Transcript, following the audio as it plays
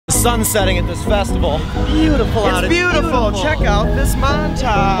sun setting at this festival. Beautiful out. It's beautiful. Check out this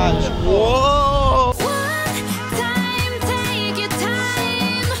montage. Whoa.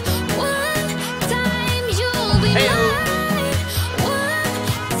 Hey.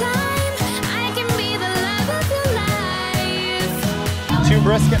 Two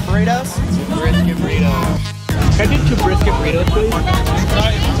brisket burritos? Two brisket burritos. Can I do 2 brisket burritos, please?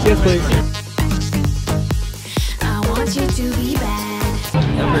 Yes, please. I want you to be bad.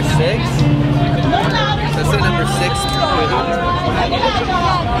 Number 6? Let's say number 6.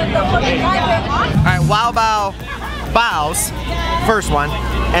 Alright, wow bows, first one.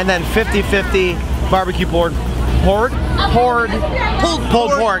 And then 50-50 barbecue pulled pork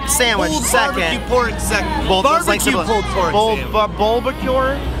sandwich second. Barbecue pork second. Barbecue pulled pork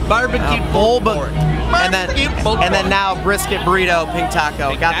barbecue pulled pork. And then now brisket burrito, pink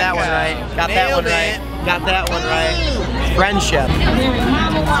taco. Got that one right. Got that one right. Got that one right. Friendship. Did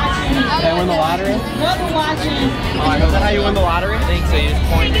I win the lottery? Is that how you win the lottery? I think so. You just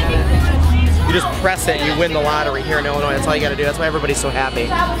point at it. You just press it, you win the lottery here in Illinois. That's all you gotta do. That's why everybody's so happy.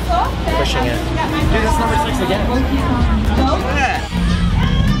 Pushing it. Dude, this is number 6 again. Yeah.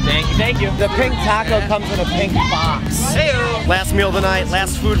 Thank you. The pink taco comes in a pink box. Hey-o. Last meal of the night,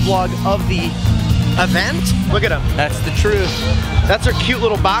 last food vlog of the event. Look at him. That's the truth. That's a cute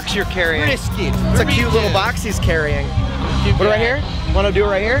little box you're carrying. Brisket. It's a cute little box he's carrying. Put it right here. Wanna do it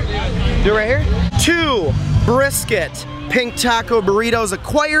right here? Do it right here. 2 brisket pink taco burritos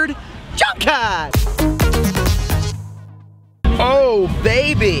acquired. Jump cut! Oh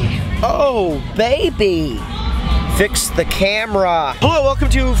baby! Oh baby! Fix the camera. Hello, welcome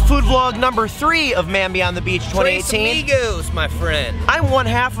to food vlog number 3 of Mamby on the Beach 2018. Tres amigos, my friend. I'm one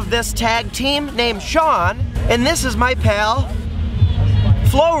half of this tag team named Sean, and this is my pal,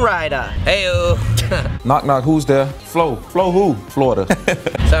 Flo Rida. Heyo. Knock knock, who's there? Flo. Flo who? Florida.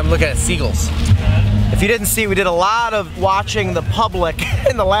 So I'm looking at seagulls. If you didn't see, we did a lot of watching the public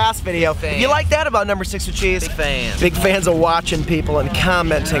in the last video. If you like that about number 6 with cheese? Big fans. Big fans of watching people and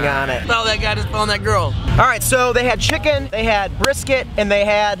commenting on it. Oh, that guy just fell on that girl. All right, so they had chicken, they had brisket, and they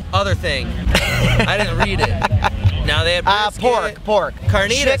had... Other thing. I didn't read it. Now they had brisket. Pork.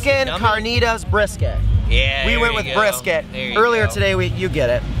 Carnitas. Chicken, carnitas, brisket. Yeah, we went with brisket. Earlier today, you get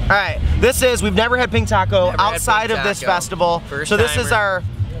it. All right, we've never had pink taco outside of this festival. First so this timer. is our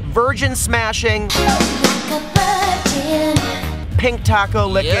virgin smashing, pink taco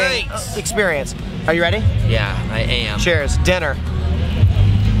licking experience. Are you ready? Yeah, I am. Cheers. Dinner.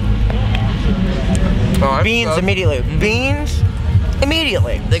 Oh, beans immediately. Beans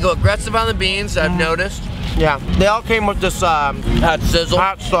immediately. They go aggressive on the beans, I've noticed. Yeah, they all came with this hot sizzle.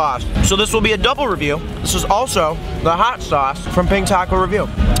 hot sauce. So this will be a double review. This is also the hot sauce from Pink Taco Review.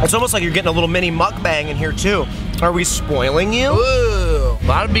 It's almost like you're getting a little mini mukbang in here too. Are we spoiling you? Ooh, a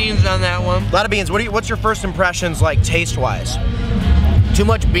lot of beans on that one. A lot of beans. What's your first impressions like taste-wise? Too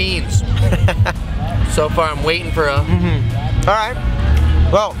much beans. So far, I'm waiting for a... All right.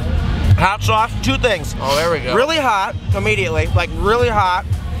 Well, hot sauce, 2 things. Oh, there we go. Really hot immediately, like really hot.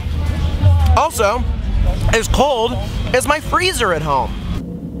 Also, as cold as my freezer at home.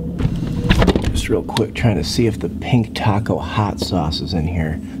 Just real quick, trying to see if the pink taco hot sauce is in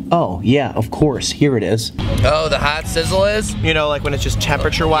here. Oh, yeah, of course, here it is. Oh, the hot sizzle is? You know, like when it's just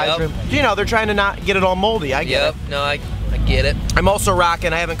temperature-wise. Yep. You know, they're trying to not get it all moldy, I get it. No, I get it. I'm also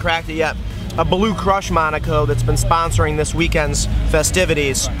rocking, I haven't cracked it yet, a Blue Crush MONACO that's been sponsoring this weekend's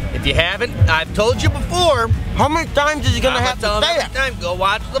festivities. If you haven't, I've told you before. How many times is he gonna have to say it? Go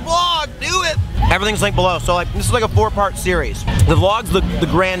watch the vlog, do it. Everything's linked below, so like this is like a 4-part series. The vlog's the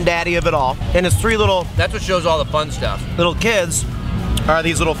granddaddy of it all, and it's 3 little... That's what shows all the fun stuff. Little kids are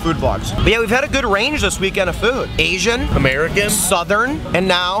these little food vlogs. But yeah, we've had a good range this weekend of food. Asian, American, Southern, and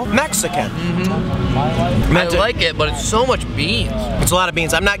now Mexican. I like it, but it's so much beans. It's a lot of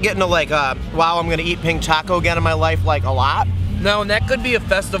beans. I'm not getting to like, wow, I'm gonna eat pink taco again in my life like a lot. No, and that could be a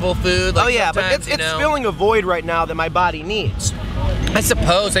festival food. Like oh yeah, but it's you know, filling a void right now that my body needs. I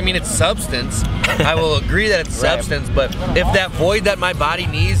suppose. I mean, it's substance. I will agree that it's substance, but if that void that my body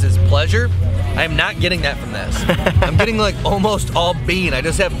needs is pleasure, I am not getting that from this. I'm getting like almost all bean. I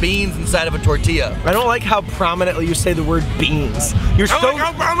just have beans inside of a tortilla. I don't like how prominently you say the word beans. You're I like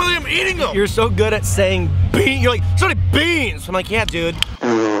how prominently I'm eating them. You're so good at saying bean. You're like, so many beans. I'm like, yeah, dude.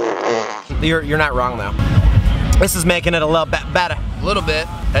 You're not wrong though. This is making it a little bit better. A little bit.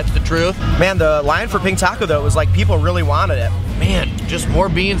 That's the truth. Man, the line for pink taco though was like people really wanted it. Man, just more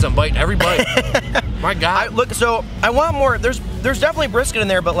beans. I'm biting every bite. My God. Look, so I want more. There's definitely brisket in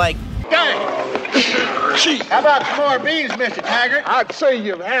there, but like Dang. Gee, how about some more beans, Mr. Taggart? I'd say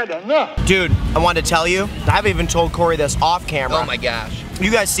you've had enough. Dude, I wanted to tell you, I haven't even told Corey this off camera. Oh my gosh.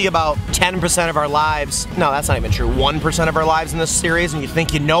 You guys see about 10% of our lives. No, that's not even true. 1% of our lives in this series, and you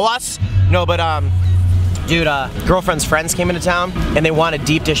think you know us? No, but dude, girlfriend's friends came into town, and they wanted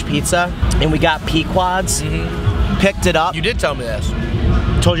deep dish pizza, and we got Pequods. Picked it up. You did tell me this.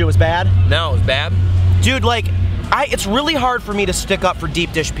 Told you it was bad? No, it was bad. Dude, like, it's really hard for me to stick up for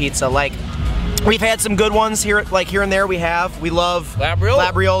deep dish pizza. Like, we've had some good ones here, like here and there. We love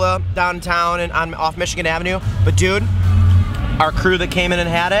Labriola downtown and off Michigan Avenue. But dude, our crew that came in and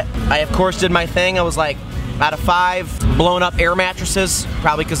had it, I of course did my thing. I was like, out of 5 blown up air mattresses,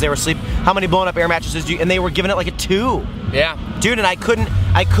 probably because they were asleep. How many blown up air mattresses do you? And they were giving it like a 2. Yeah. Dude, and I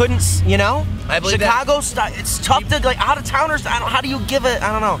couldn't, you know? I believe Chicago style, it's tough to, like, out of towners, how do you give it,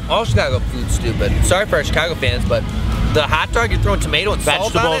 I don't know. All Chicago food's stupid. Sorry for our Chicago fans, but the hot dog, you're throwing tomato and salt on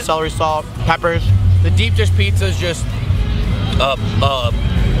it. Vegetables, celery salt, peppers. The deep dish pizza is just a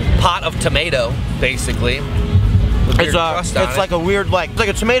pot of tomato, basically. It's like a weird, it's like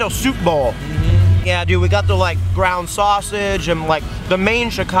a tomato soup bowl. Yeah, dude, we got the like ground sausage and like the main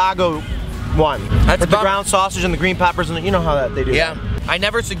Chicago one. That's the ground sausage and the green peppers, and you know how they do. Yeah. That. I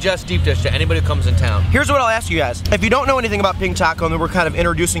never suggest deep dish to anybody who comes in town. Here's what I'll ask you guys. If you don't know anything about Pink Taco and we're kind of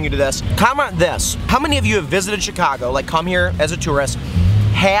introducing you to this, comment this. How many of you have visited Chicago, like come here as a tourist,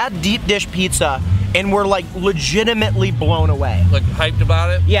 had deep dish pizza, and were like legitimately blown away? Like hyped about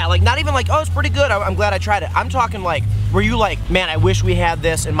it? Yeah, like not even like, oh, it's pretty good, I'm glad I tried it. I'm talking like, were you like, man, I wish we had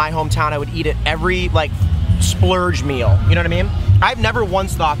this in my hometown, I would eat it every like splurge meal. You know what I mean? I've never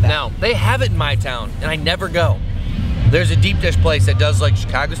once thought that. No, they have it in my town, and I never go. There's a deep dish place that does like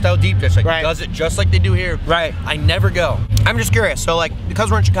Chicago style deep dish, like does it just like they do here. Right. I never go. I'm just curious, so like, because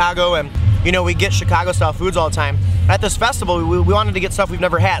we're in Chicago and you know, we get Chicago style foods all the time, at this festival, we wanted to get stuff we've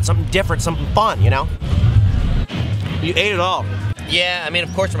never had, something different, something fun, you know? You ate it all. Yeah, I mean,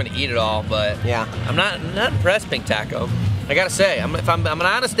 of course I'm gonna eat it all, but yeah, I'm not impressed, Pink Taco. I gotta say, I'm an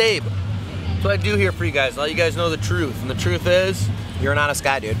honest Abe. That's what I do here for you guys. Let you guys know the truth, and the truth is, you're an honest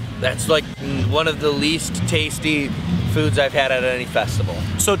guy, dude. That's like one of the least tasty foods I've had at any festival.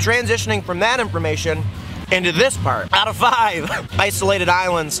 So transitioning from that information into this part, out of 5 isolated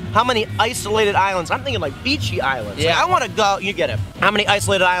islands, how many isolated islands? I'm thinking like beachy islands. Yeah. Like, I want to go, you get it. How many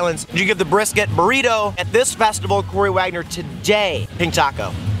isolated islands did you give the Brisket Burrito at this festival, Corey Wagner, today, Pink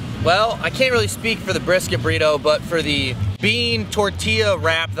Taco? Well, I can't really speak for the Brisket Burrito, but for the bean tortilla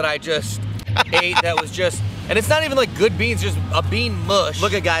wrap that I just ate, that was just, and it's not even like good beans, just a bean mush.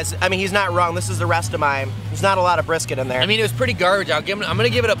 Look at guys, I mean, he's not wrong. This is the rest of mine. There's not a lot of brisket in there. I mean, it was pretty garbage. I'm gonna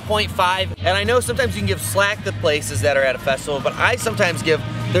give it a 0.5, and I know sometimes you can give slack to places that are at a festival, but I sometimes give,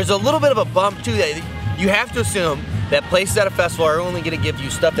 there's a little bit of a bump too, that you have to assume that places at a festival are only gonna give you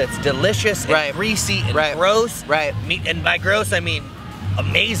stuff that's delicious and greasy and gross. Right. And by gross, I mean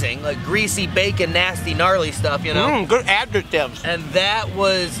amazing, like greasy, bacon, nasty, gnarly stuff, you know? Good adjectives. And that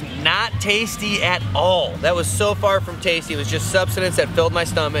was not tasty at all. That was so far from tasty. It was just substance that filled my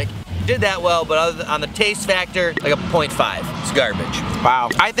stomach. Did that well, but on the taste factor, like a 0.5. It's garbage. Wow.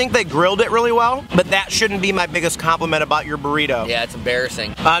 I think they grilled it really well, but that shouldn't be my biggest compliment about your burrito. Yeah, it's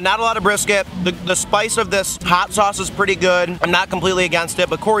embarrassing. Not a lot of brisket. The spice of this hot sauce is pretty good. I'm not completely against it,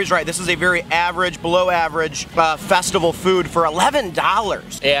 but Corey's right. This is a very average, below average festival food for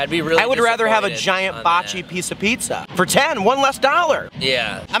 $11. Yeah, I'd be really I would rather have a giant bocce piece of pizza. For $10, $1 less.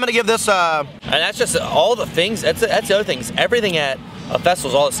 Yeah. I'm gonna give this and that's just all the things, that's the other thing, is everything at a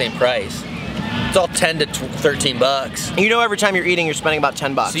festival's all the same price. It's all 10 to 13 bucks. You know, every time you're eating, you're spending about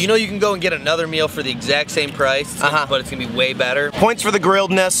 10 bucks. So you know you can go and get another meal for the exact same price, but it's gonna be way better. Points for the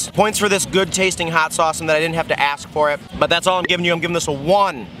grilledness, points for this good tasting hot sauce, and that I didn't have to ask for it. But that's all I'm giving you. I'm giving this a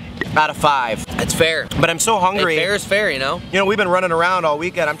 1 out of 5. That's fair. But I'm so hungry. Hey, fair is fair, you know? You know, we've been running around all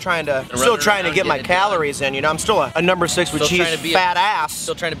weekend. I'm still trying to get my calories in, you know? I'm still a number 6 with cheese fat ass.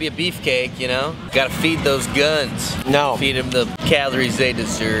 Still trying to be a beefcake, you know? Gotta feed those guns. No. Feed them the calories they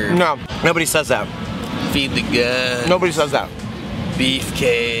deserve. No, nobody says that. Feed the guns. Nobody says that.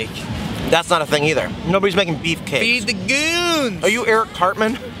 Beefcake. That's not a thing either. Nobody's making beefcake. Feed the goons. Are you Eric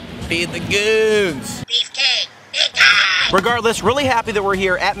Cartman? Feed the goons. Beefcake. Regardless, really happy that we're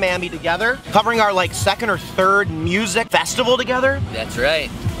here at Mamby together, covering our like 2nd or 3rd music festival together. That's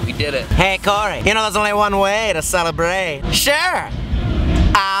right. We did it. Hey Corey, you know there's only one way to celebrate. Sure.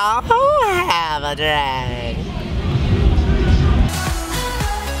 I'll have a drink.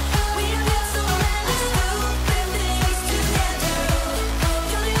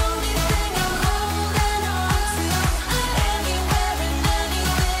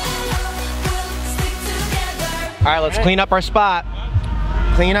 All right, let's clean up our spot.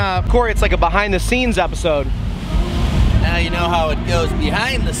 Clean up. Corey, it's like a behind the scenes episode. Now you know how it goes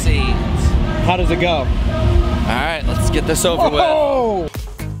behind the scenes. How does it go? All right, let's get this over with.